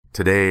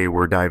Today,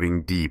 we're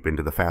diving deep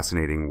into the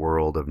fascinating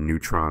world of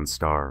neutron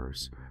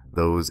stars,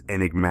 those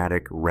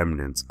enigmatic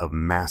remnants of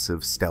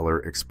massive stellar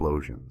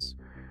explosions.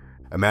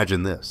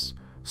 Imagine this.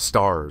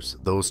 Stars,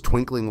 those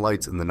twinkling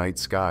lights in the night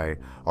sky,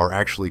 are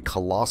actually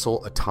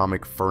colossal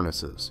atomic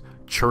furnaces,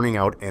 churning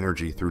out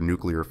energy through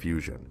nuclear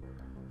fusion.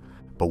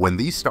 But when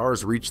these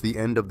stars reach the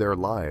end of their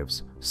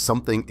lives,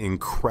 something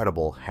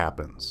incredible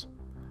happens.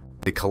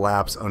 They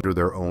collapse under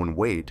their own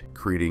weight,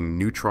 creating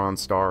neutron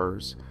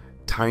stars,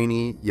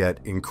 tiny yet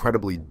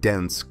incredibly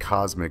dense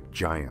cosmic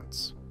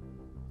giants.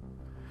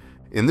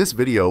 In this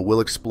video,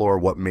 we'll explore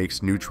what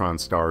makes neutron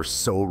stars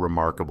so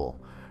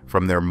remarkable,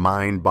 from their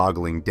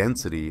mind-boggling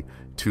density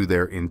to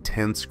their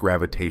intense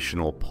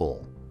gravitational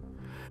pull.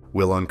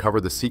 We'll uncover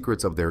the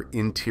secrets of their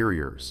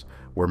interiors,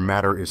 where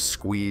matter is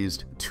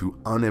squeezed to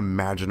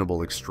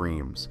unimaginable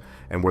extremes,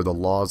 and where the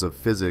laws of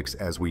physics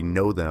as we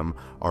know them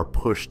are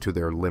pushed to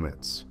their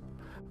limits.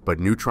 But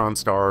neutron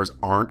stars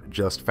aren't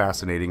just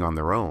fascinating on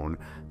their own,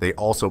 they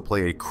also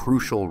play a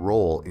crucial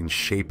role in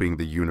shaping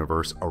the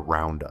universe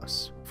around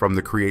us. From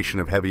the creation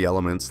of heavy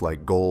elements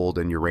like gold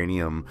and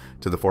uranium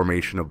to the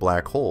formation of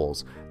black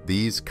holes,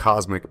 these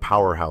cosmic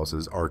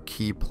powerhouses are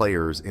key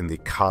players in the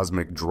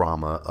cosmic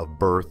drama of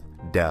birth,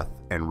 death,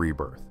 and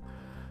rebirth.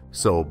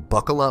 So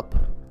buckle up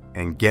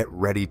and get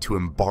ready to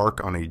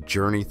embark on a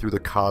journey through the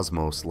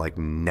cosmos like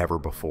never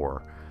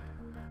before.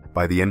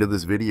 By the end of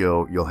this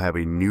video, you'll have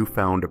a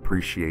newfound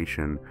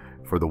appreciation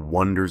for the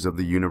wonders of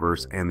the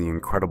universe and the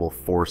incredible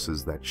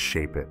forces that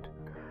shape it.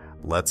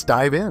 Let's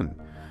dive in.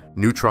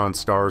 Neutron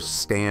stars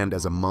stand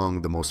as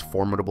among the most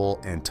formidable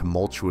and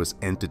tumultuous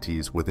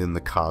entities within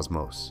the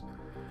cosmos.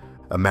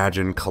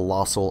 Imagine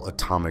colossal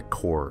atomic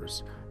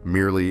cores,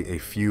 merely a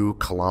few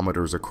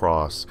kilometers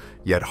across,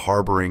 yet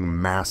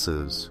harboring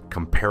masses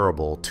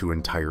comparable to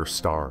entire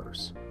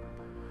stars.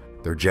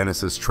 Their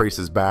genesis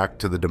traces back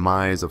to the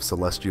demise of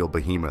celestial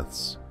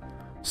behemoths.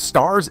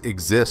 Stars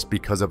exist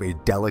because of a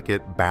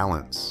delicate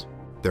balance.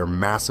 Their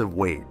massive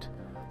weight,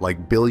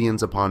 like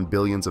billions upon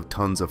billions of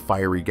tons of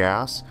fiery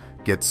gas,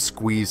 gets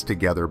squeezed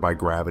together by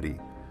gravity.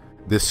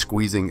 This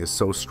squeezing is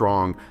so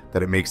strong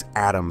that it makes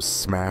atoms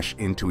smash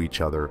into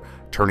each other,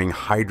 turning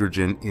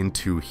hydrogen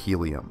into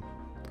helium.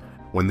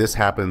 When this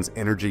happens,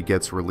 energy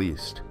gets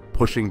released,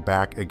 pushing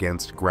back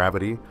against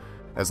gravity.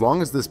 As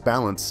long as this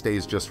balance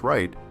stays just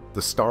right,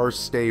 the stars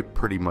stay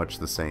pretty much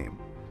the same.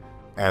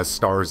 As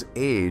stars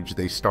age,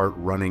 they start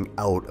running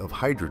out of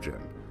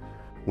hydrogen.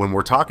 When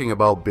we're talking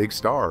about big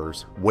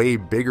stars, way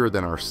bigger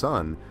than our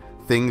sun,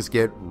 things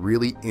get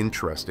really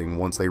interesting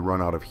once they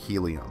run out of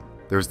helium.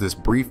 There's this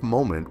brief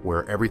moment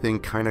where everything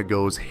kind of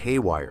goes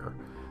haywire.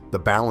 The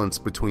balance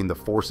between the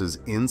forces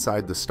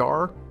inside the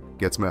star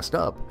gets messed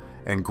up,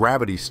 and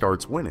gravity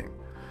starts winning.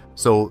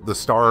 So the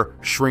star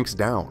shrinks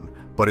down,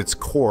 but its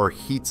core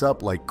heats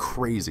up like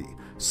crazy,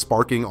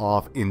 sparking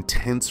off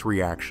intense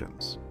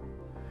reactions.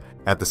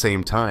 At the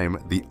same time,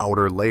 the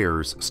outer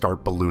layers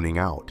start ballooning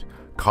out,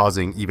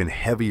 causing even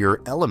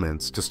heavier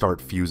elements to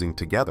start fusing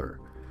together.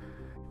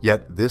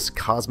 Yet this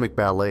cosmic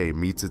ballet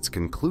meets its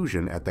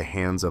conclusion at the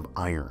hands of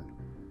iron,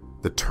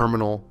 the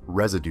terminal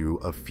residue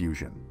of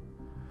fusion.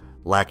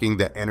 Lacking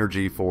the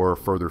energy for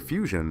further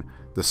fusion,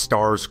 the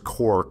star's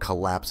core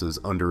collapses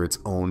under its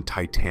own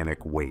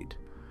titanic weight.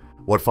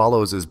 What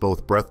follows is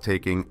both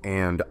breathtaking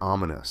and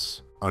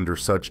ominous. Under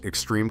such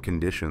extreme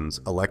conditions,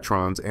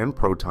 electrons and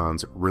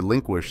protons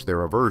relinquish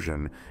their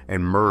aversion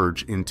and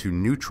merge into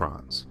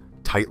neutrons,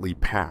 tightly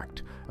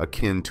packed,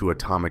 akin to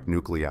atomic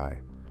nuclei.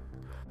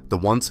 The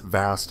once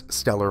vast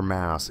stellar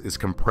mass is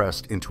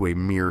compressed into a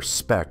mere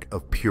speck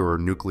of pure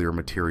nuclear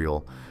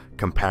material,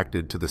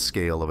 compacted to the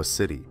scale of a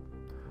city.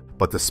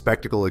 But the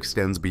spectacle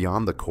extends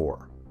beyond the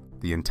core.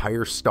 The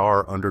entire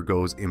star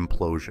undergoes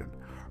implosion,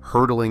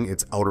 hurtling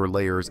its outer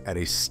layers at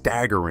a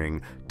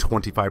staggering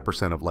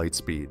 25% of light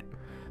speed.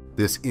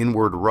 This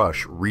inward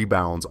rush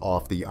rebounds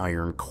off the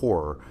iron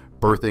core,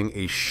 birthing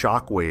a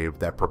shock wave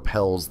that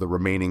propels the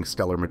remaining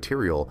stellar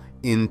material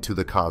into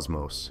the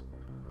cosmos.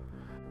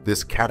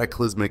 This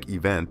cataclysmic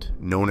event,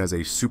 known as a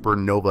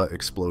supernova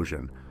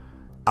explosion,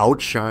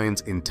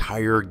 outshines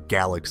entire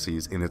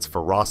galaxies in its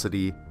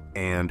ferocity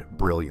and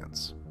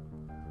brilliance.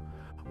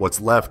 What's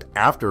left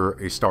after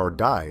a star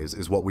dies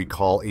is what we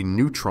call a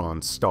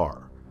neutron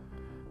star.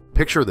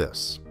 Picture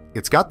this.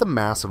 It's got the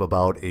mass of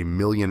about 1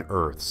 million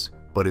Earths,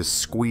 but is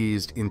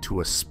squeezed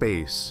into a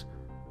space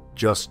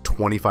just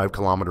 25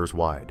 kilometers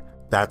wide.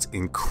 That's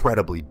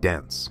incredibly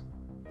dense.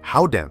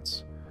 How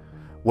dense?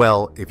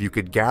 Well, if you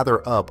could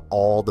gather up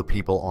all the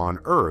people on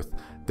Earth,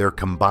 their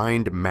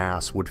combined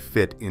mass would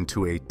fit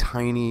into a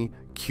tiny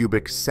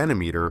cubic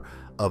centimeter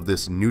of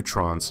this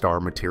neutron star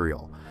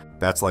material.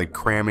 That's like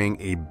cramming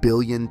 1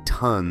 billion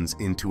tons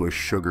into a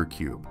sugar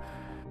cube.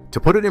 To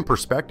put it in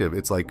perspective,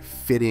 it's like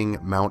fitting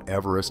Mount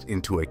Everest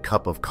into a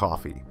cup of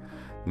coffee.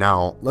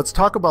 Now, let's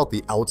talk about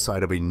the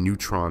outside of a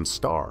neutron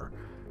star.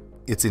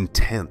 It's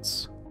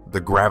intense. The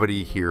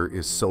gravity here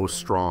is so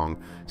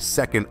strong,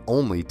 second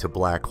only to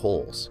black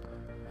holes.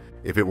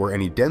 If it were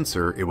any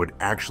denser, it would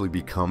actually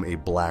become a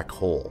black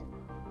hole.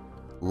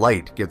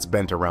 Light gets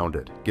bent around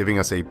it, giving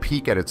us a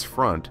peek at its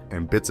front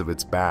and bits of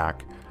its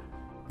back,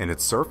 and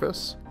its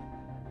surface?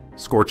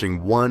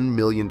 Scorching 1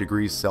 million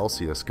degrees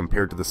Celsius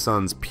compared to the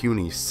sun's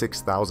puny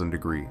 6,000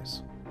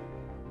 degrees.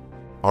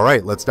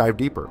 Alright, let's dive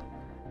deeper.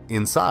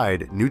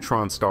 Inside,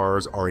 neutron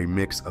stars are a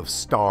mix of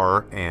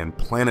star and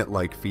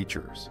planet-like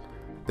features.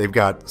 They've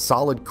got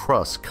solid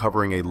crusts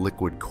covering a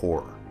liquid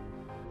core.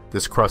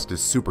 This crust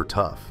is super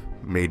tough,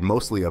 made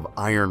mostly of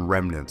iron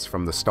remnants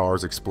from the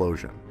star's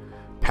explosion,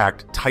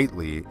 packed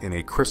tightly in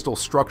a crystal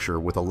structure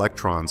with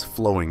electrons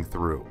flowing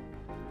through.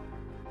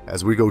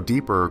 As we go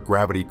deeper,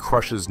 gravity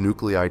crushes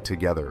nuclei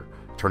together,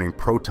 turning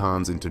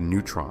protons into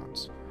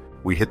neutrons.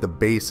 We hit the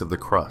base of the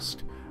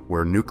crust,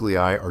 where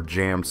nuclei are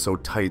jammed so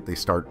tight they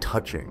start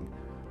touching,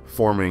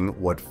 forming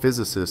what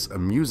physicists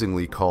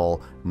amusingly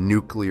call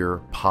nuclear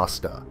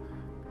pasta.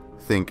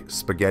 Think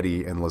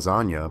spaghetti and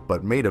lasagna,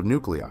 but made of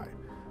nuclei.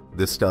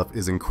 This stuff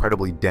is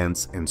incredibly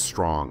dense and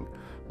strong,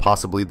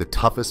 possibly the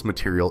toughest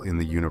material in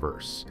the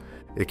universe.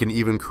 It can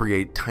even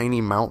create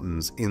tiny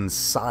mountains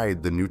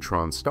inside the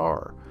neutron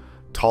star,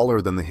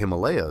 taller than the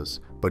Himalayas,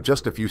 but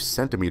just a few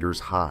centimeters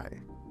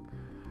high.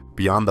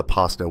 Beyond the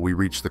pasta, we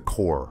reach the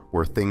core,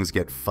 where things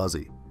get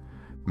fuzzy.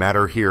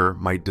 Matter here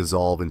might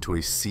dissolve into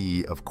a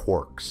sea of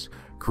quarks,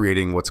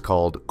 creating what's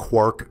called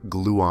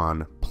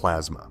quark-gluon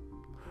plasma.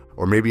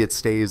 Or maybe it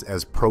stays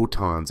as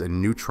protons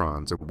and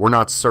neutrons. We're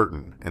not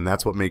certain, and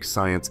that's what makes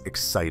science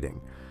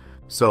exciting.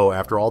 So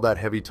after all that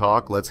heavy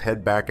talk, let's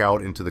head back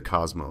out into the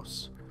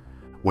cosmos.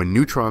 When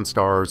neutron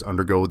stars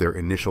undergo their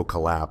initial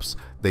collapse,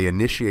 they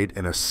initiate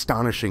an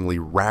astonishingly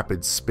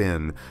rapid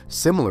spin,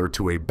 similar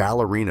to a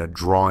ballerina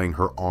drawing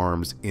her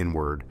arms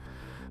inward.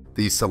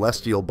 These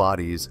celestial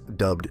bodies,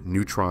 dubbed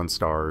neutron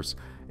stars,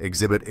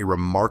 exhibit a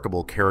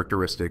remarkable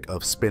characteristic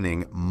of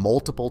spinning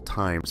multiple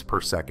times per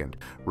second,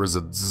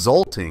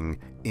 resulting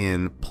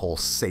in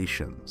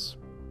pulsations.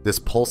 This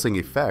pulsing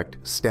effect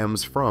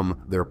stems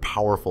from their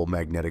powerful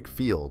magnetic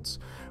fields,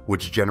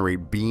 which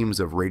generate beams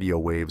of radio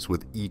waves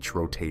with each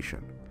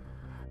rotation.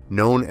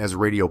 Known as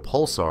radio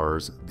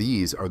pulsars,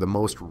 these are the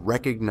most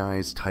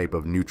recognized type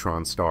of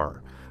neutron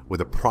star,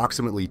 with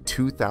approximately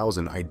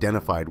 2,000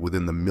 identified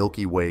within the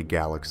Milky Way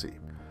galaxy.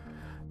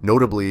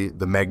 Notably,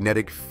 the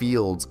magnetic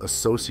fields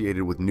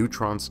associated with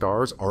neutron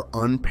stars are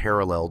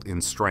unparalleled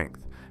in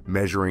strength,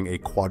 measuring a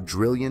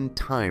quadrillion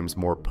times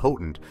more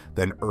potent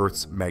than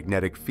Earth's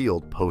magnetic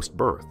field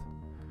post-birth.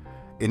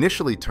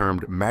 Initially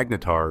termed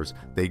magnetars,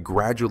 they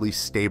gradually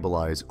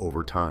stabilize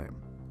over time.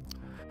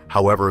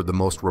 However, the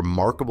most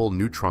remarkable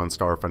neutron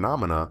star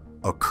phenomena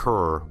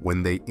occur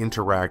when they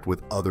interact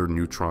with other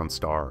neutron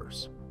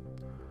stars.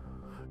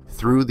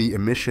 Through the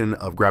emission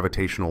of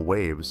gravitational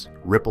waves,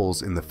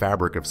 ripples in the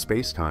fabric of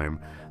spacetime,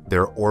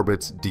 their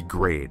orbits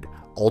degrade,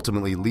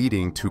 ultimately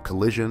leading to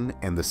collision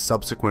and the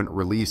subsequent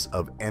release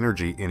of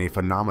energy in a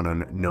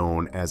phenomenon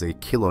known as a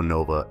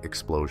kilonova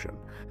explosion.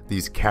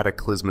 These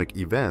cataclysmic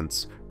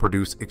events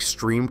produce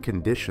extreme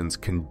conditions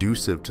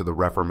conducive to the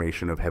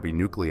reformation of heavy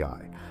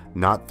nuclei,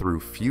 not through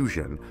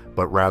fusion,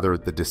 but rather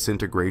the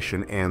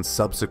disintegration and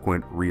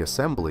subsequent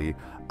reassembly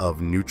of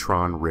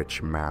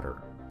neutron-rich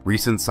matter.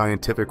 Recent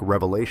scientific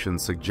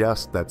revelations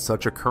suggest that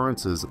such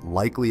occurrences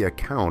likely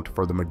account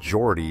for the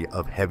majority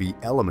of heavy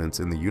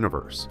elements in the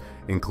universe,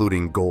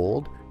 including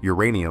gold,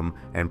 uranium,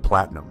 and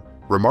platinum.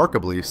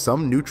 Remarkably,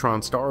 some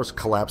neutron stars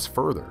collapse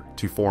further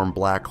to form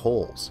black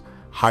holes,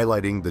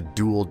 highlighting the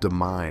dual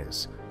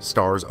demise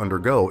stars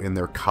undergo in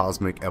their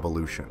cosmic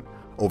evolution.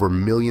 Over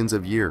millions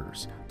of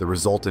years, the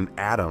resultant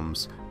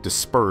atoms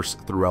disperse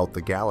throughout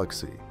the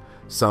galaxy,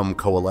 some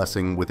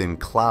coalescing within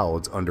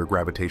clouds under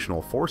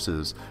gravitational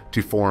forces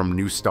to form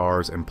new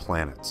stars and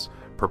planets,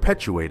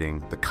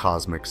 perpetuating the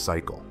cosmic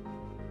cycle.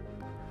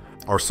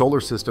 Our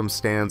solar system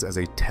stands as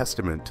a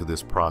testament to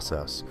this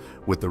process,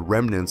 with the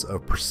remnants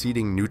of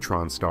preceding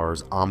neutron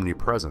stars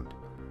omnipresent.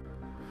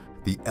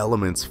 The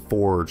elements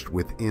forged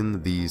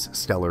within these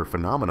stellar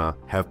phenomena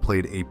have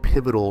played a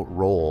pivotal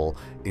role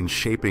in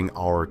shaping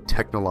our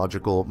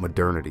technological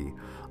modernity,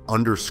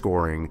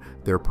 underscoring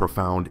their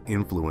profound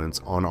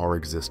influence on our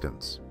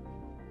existence.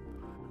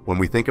 When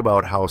we think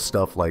about how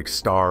stuff like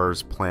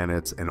stars,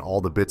 planets, and all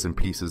the bits and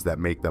pieces that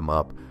make them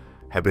up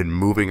have been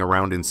moving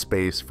around in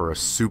space for a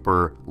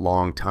super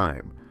long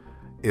time,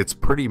 it's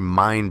pretty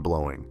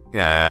mind-blowing.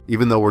 Yeah,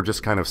 even though we're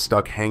just kind of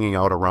stuck hanging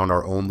out around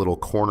our own little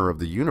corner of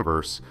the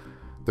universe,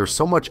 there's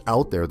so much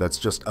out there that's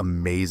just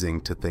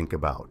amazing to think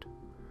about.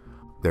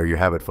 There you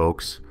have it,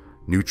 folks.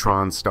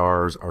 Neutron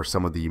stars are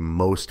some of the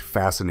most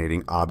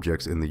fascinating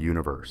objects in the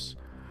universe.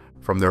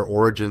 From their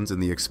origins in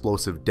the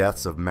explosive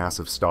deaths of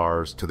massive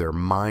stars to their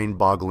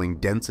mind-boggling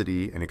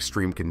density and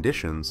extreme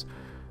conditions,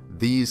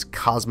 these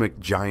cosmic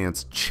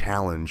giants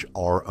challenge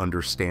our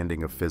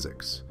understanding of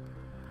physics.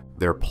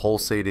 Their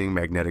pulsating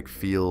magnetic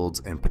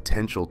fields and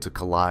potential to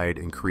collide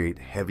and create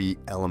heavy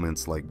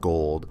elements like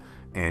gold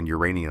and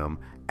uranium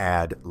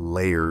add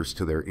layers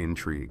to their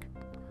intrigue.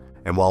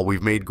 And while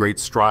we've made great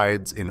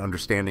strides in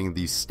understanding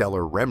these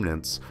stellar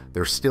remnants,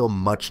 there's still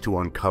much to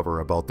uncover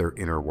about their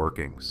inner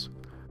workings.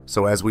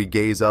 So as we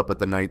gaze up at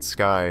the night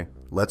sky,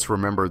 Let's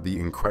remember the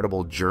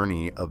incredible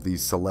journey of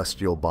these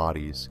celestial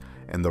bodies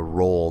and the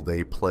role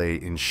they play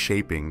in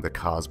shaping the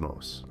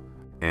cosmos.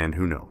 And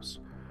who knows?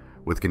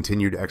 With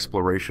continued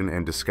exploration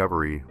and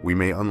discovery, we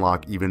may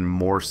unlock even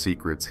more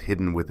secrets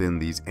hidden within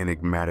these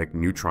enigmatic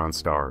neutron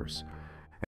stars,